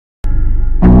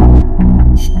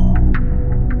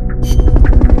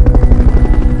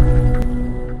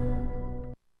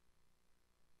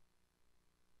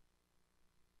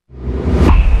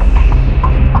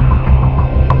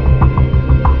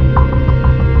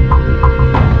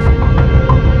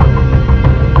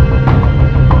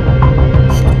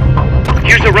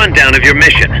rundown of your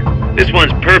mission. This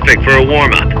one's perfect for a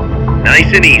warm-up.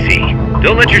 Nice and easy.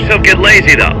 Don't let yourself get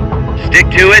lazy, though. Stick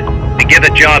to it and get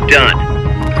the job done.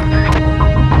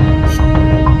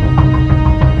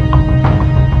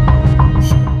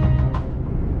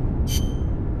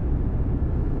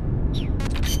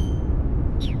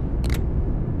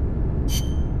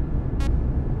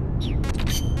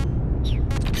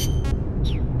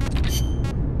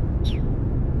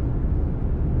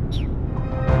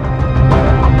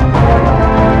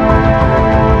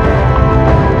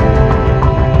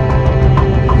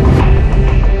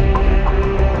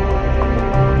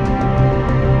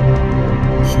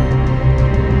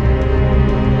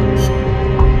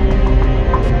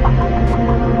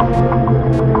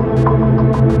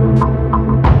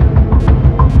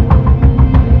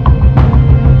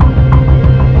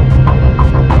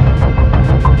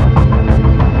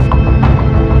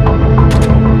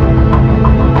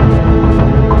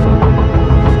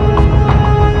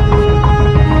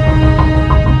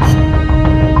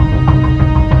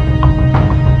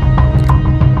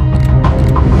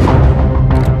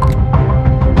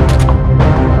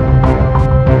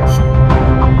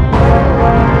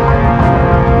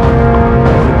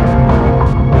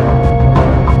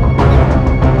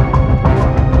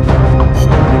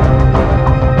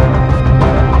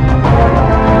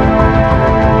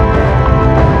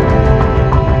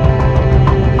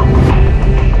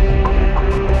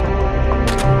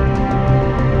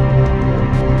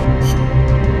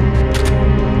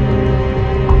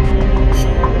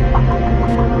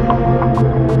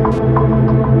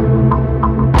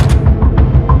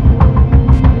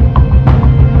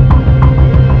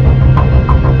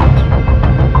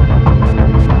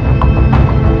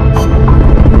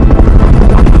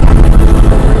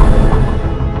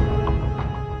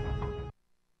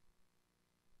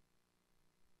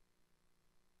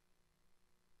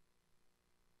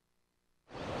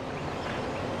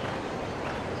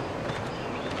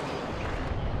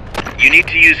 You need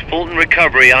to use Fulton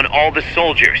recovery on all the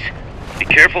soldiers. Be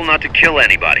careful not to kill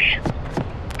anybody.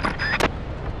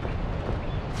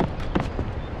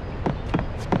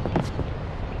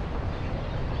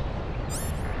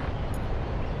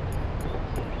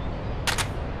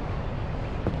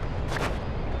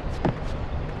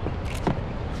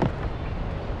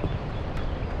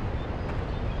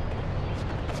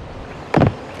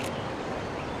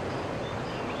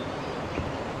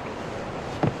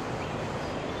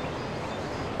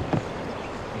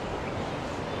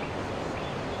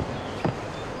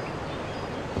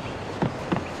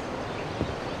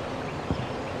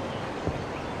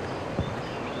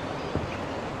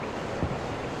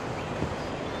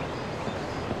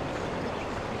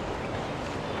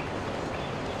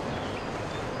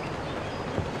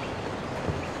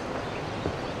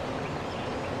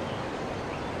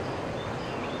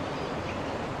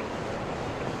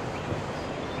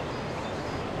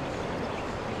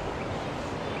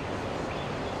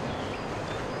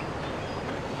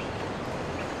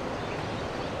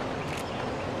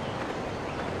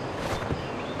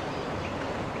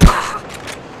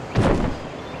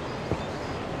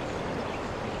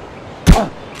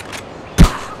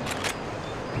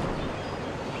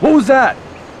 What was that?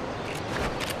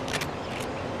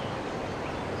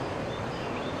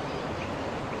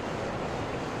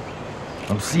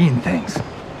 I'm seeing things.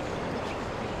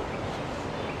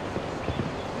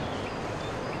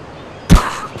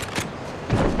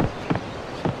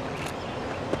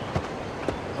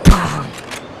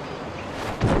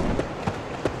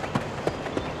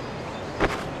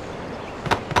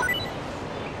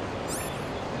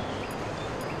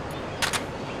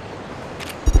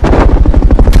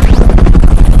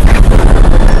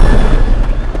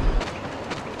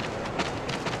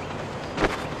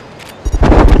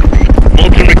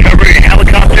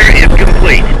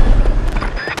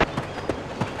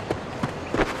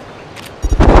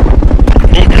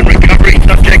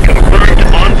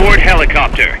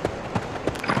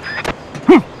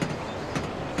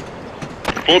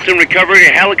 Fulton recovery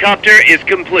helicopter is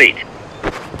complete.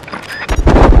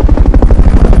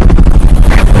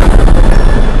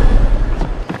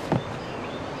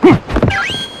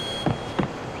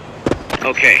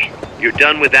 Okay, you're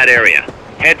done with that area.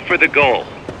 Head for the goal.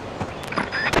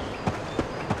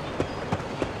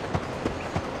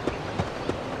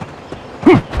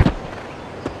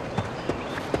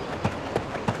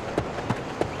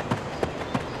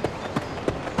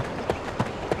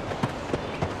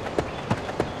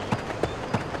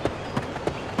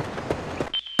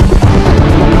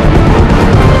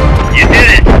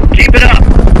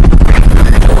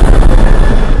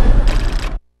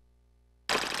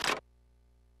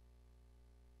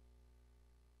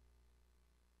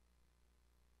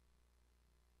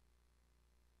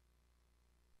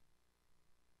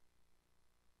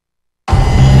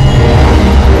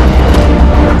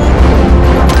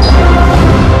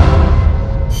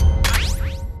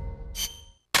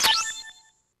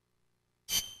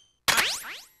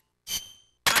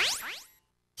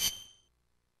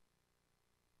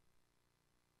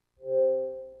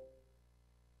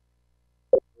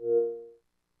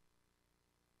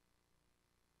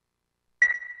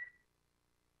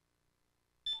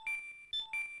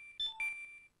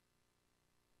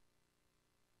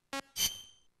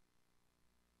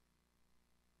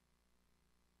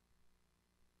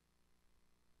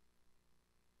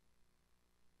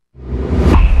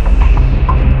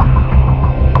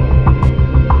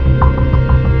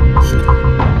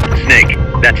 Snake,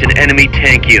 that's an enemy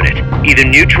tank unit. Either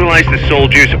neutralize the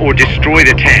soldiers or destroy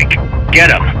the tank. Get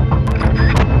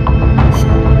them!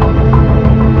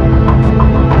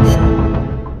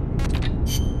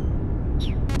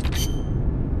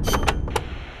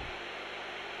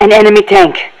 An enemy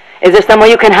tank. Is there somewhere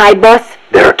you can hide, boss?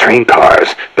 There are train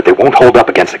cars, but they won't hold up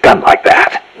against a gun like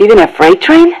that. Even a freight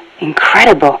train?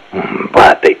 Incredible.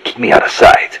 But they keep me out of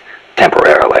sight,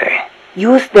 temporarily.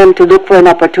 Use them to look for an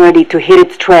opportunity to hit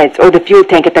its treads or the fuel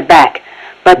tank at the back.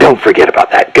 But Don't forget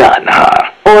about that gun,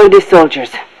 huh? or the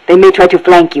soldiers. They may try to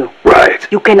flank you. Right.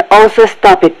 You can also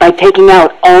stop it by taking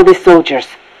out all the soldiers.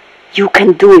 You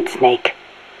can do it, Snake.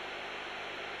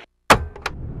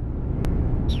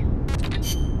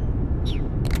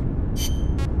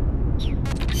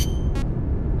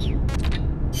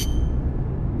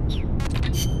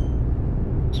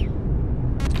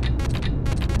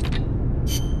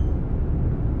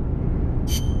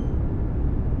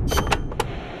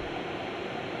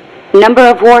 Number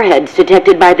of warheads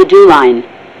detected by the dew line,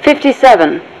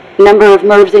 57. Number of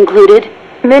MIRVs included,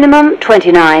 Minimum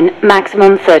 29,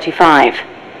 maximum 35.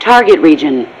 target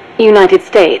region, United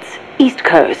States, East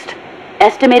Coast.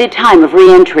 estimated time of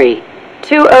re-entry,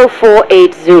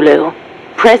 2048 Zulu.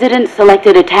 president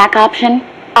selected attack option,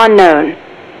 Unknown.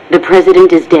 the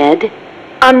president is dead,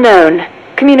 Unknown.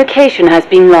 Communication has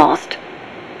been lost.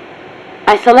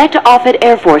 I select Offutt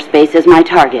Air Force Base as my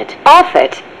target.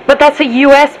 Offutt? But that's a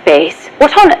U.S. base.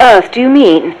 What on earth do you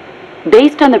mean?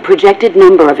 Based on the projected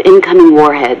number of incoming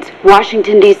warheads,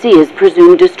 Washington, D.C. is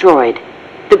presumed destroyed.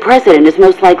 The president is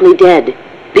most likely dead.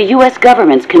 The U.S.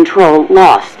 government's control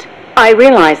lost. I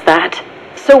realize that.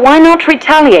 So why not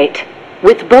retaliate?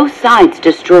 With both sides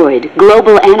destroyed,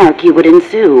 global anarchy would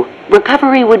ensue.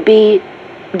 Recovery would be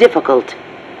difficult.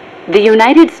 The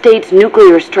United States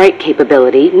nuclear strike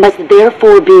capability must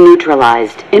therefore be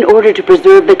neutralized in order to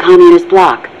preserve the communist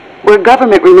bloc, where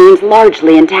government remains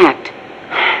largely intact.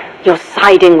 You're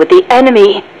siding with the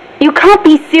enemy. You can't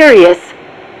be serious.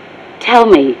 Tell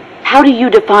me, how do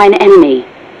you define enemy?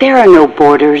 There are no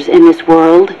borders in this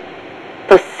world.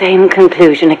 The same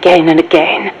conclusion again and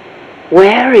again.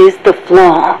 Where is the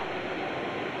flaw?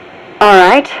 All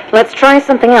right, let's try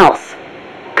something else.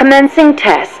 Commencing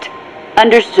test.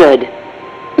 Understood.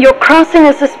 You're crossing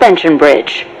a suspension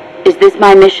bridge. Is this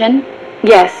my mission?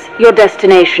 Yes, your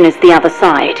destination is the other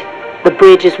side. The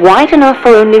bridge is wide enough for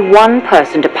only one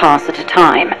person to pass at a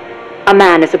time. A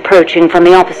man is approaching from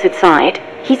the opposite side.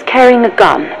 He's carrying a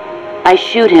gun. I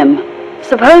shoot him.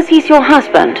 Suppose he's your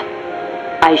husband.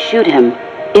 I shoot him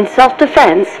In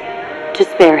self-defense, to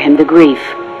spare him the grief.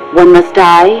 One must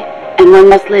die, and one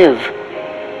must live.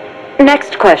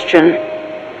 next question.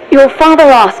 Your father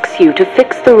asks you to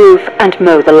fix the roof and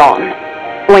mow the lawn.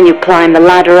 When you climb the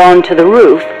ladder onto the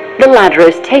roof, the ladder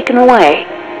is taken away.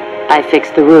 I fix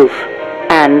the roof.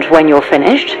 And when you're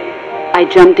finished, I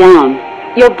jump down.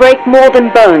 you'll break more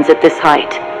than bones at this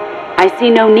height. I see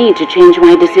no need to change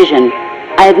my decision.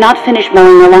 I have not finished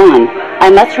mowing the lawn. I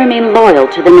must remain loyal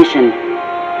to the mission.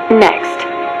 Next,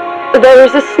 there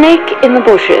is a snake in the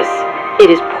bushes. It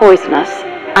is poisonous.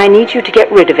 I need you to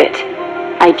get rid of it.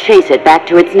 I chase it back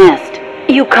to its nest.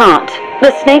 You can't.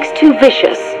 The snake's too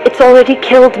vicious. It's already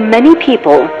killed many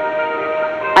people.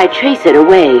 I chase it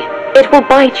away. It will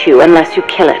bite you unless you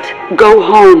kill it. Go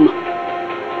home.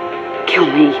 Kill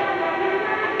me.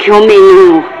 Kill me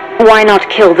now. Why not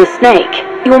kill the snake?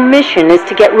 Your mission is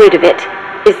to get rid of it.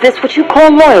 Is this what you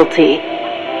call loyalty?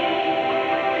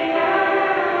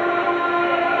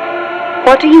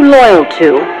 What are you loyal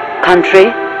to? Country?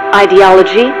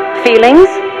 Ideology? Feelings?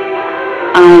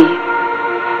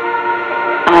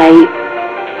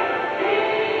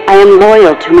 I am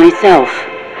loyal to myself.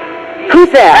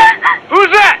 Who's there?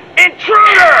 Who's that?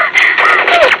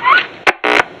 Intruder!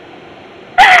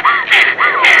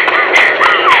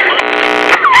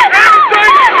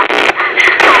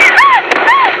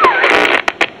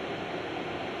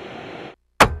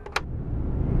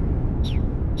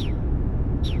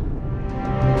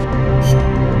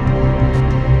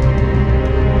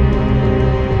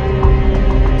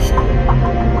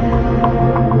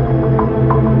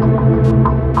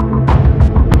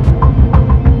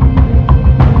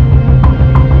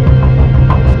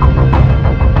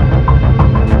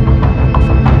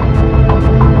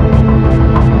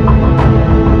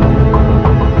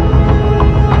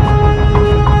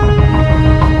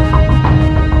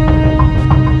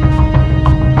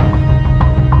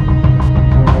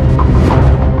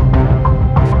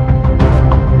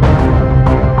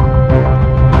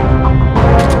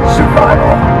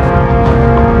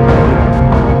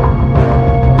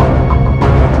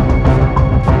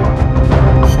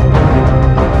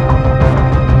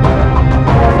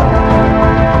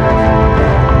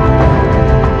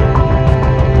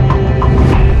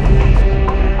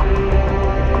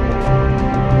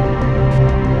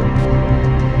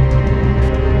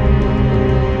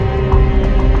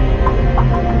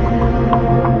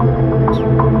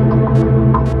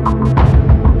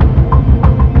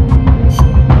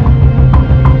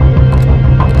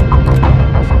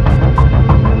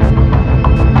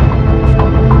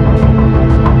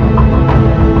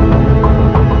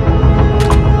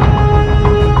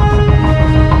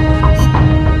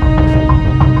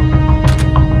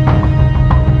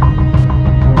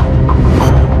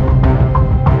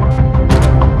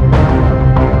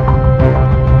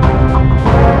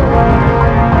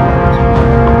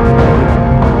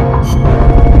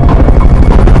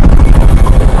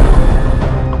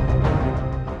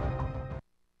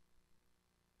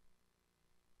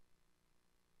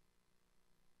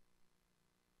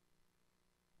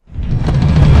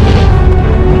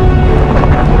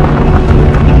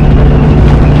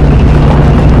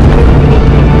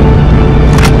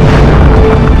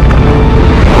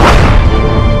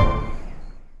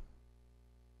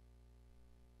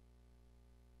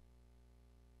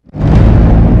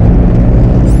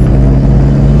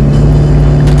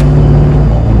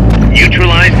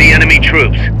 enemy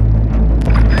troops.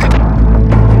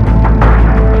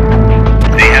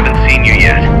 They haven't seen you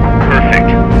yet. Perfect.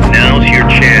 Now's your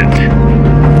chance.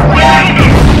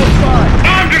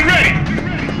 Armed and ready!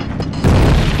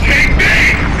 Take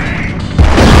me!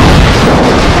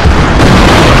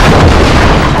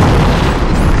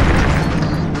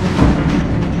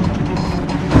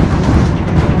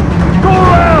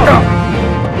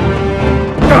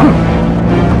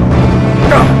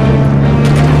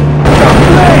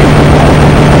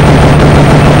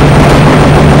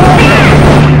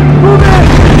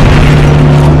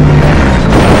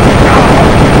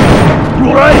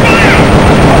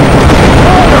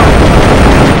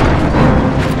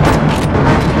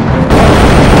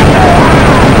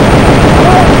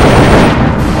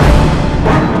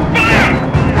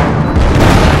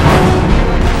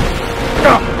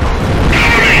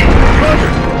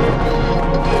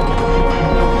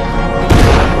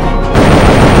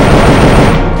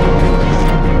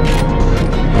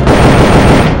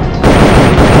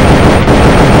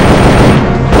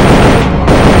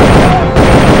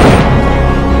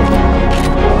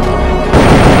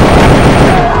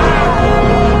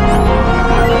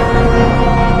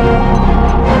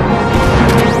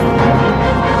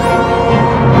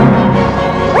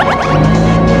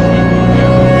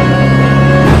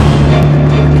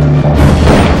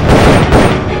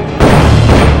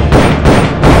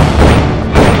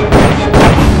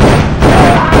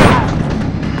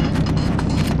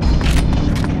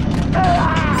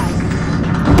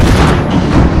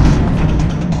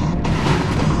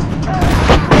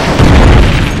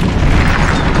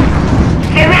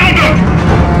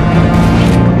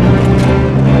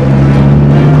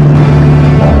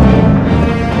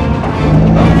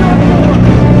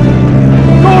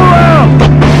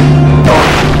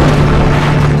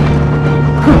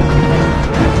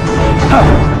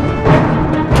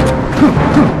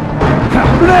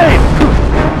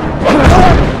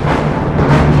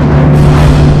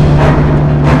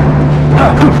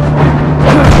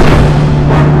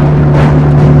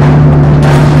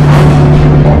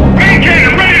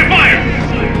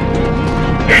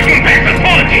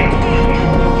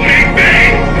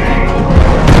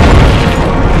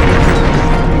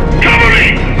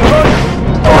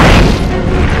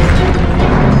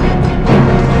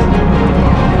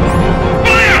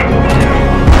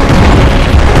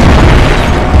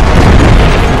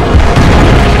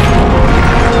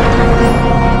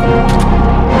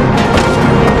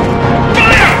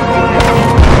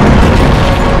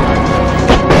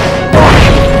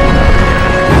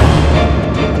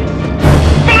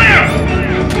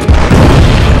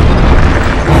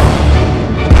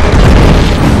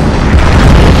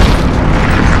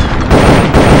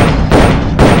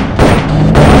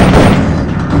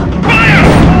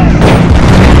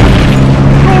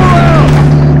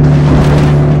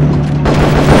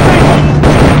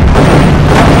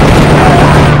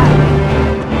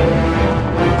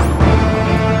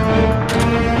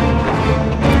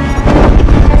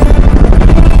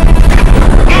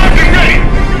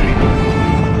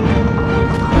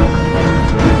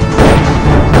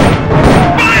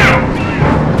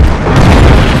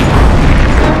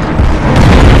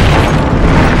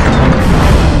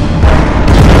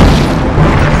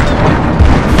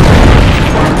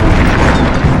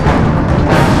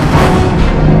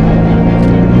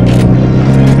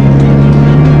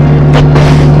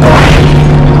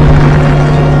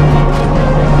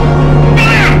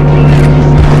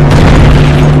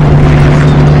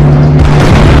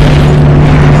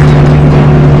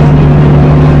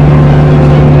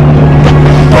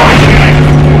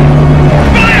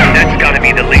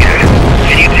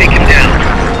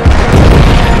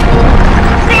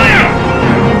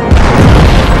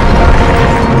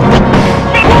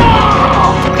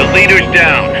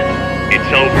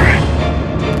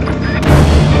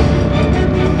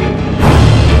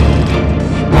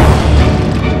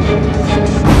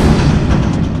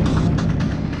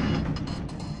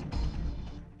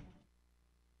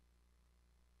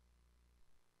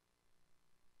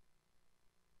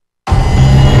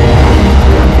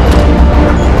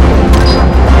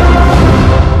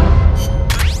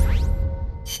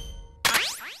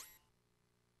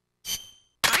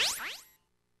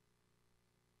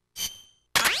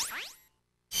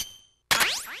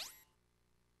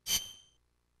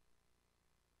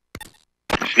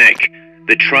 Snake,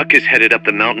 the truck is headed up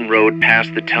the mountain road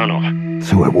past the tunnel.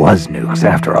 So it was nukes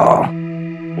after all.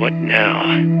 What now?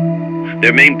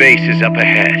 Their main base is up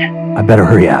ahead. I better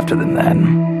hurry after them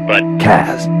then. But...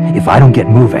 Kaz, if I don't get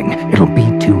moving, it'll be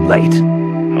too late.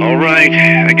 Alright,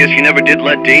 I guess you never did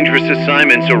let dangerous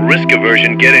assignments or risk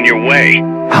aversion get in your way.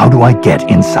 How do I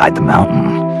get inside the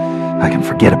mountain? I can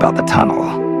forget about the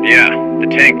tunnel. Yeah, the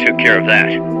tank took care of that.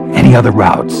 Any other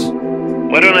routes?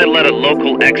 Why don't I let a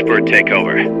local expert take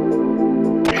over?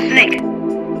 Snake,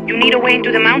 you need a way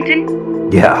into the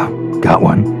mountain? Yeah, got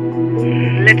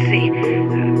one. Let's see.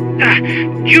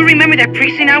 Do you remember that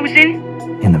precinct I was in?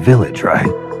 In the village, right?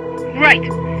 Right.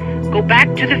 Go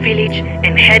back to the village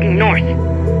and head north.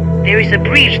 There is a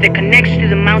bridge that connects to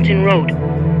the mountain road.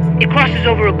 It crosses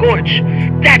over a gorge.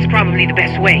 That's probably the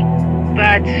best way.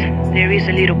 But there is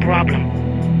a little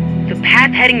problem. The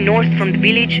path heading north from the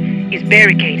village is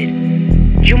barricaded.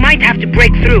 You might have to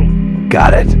break through.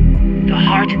 Got it. The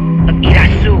heart of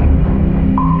Irasu.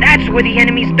 That's where the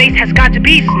enemy's base has got to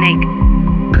be, Snake.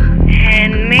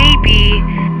 And maybe...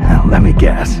 Let me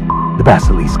guess. The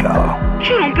Basilisco.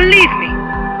 You don't believe me,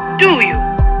 do you?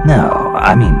 No,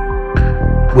 I mean,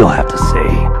 we'll have to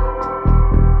see.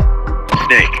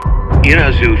 Snake,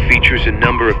 Irazu features a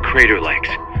number of crater lakes.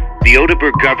 The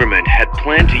Odeberg government had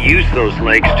planned to use those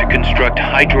lakes to construct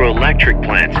hydroelectric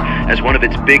plants as one of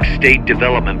its big state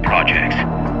development projects.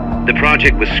 The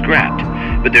project was scrapped,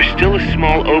 but there's still a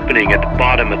small opening at the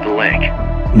bottom of the lake.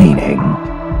 Meaning?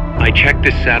 I checked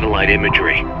the satellite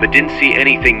imagery, but didn't see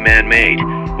anything man-made,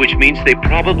 which means they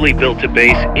probably built a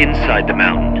base inside the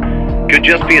mountain. Could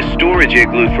just be a storage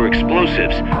igloo for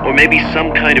explosives, or maybe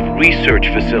some kind of research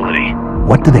facility.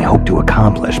 What do they hope to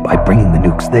accomplish by bringing the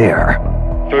nukes there?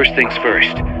 First things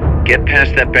first, get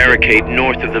past that barricade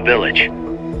north of the village.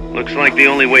 Looks like the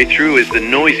only way through is the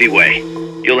noisy way.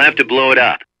 You'll have to blow it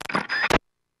up.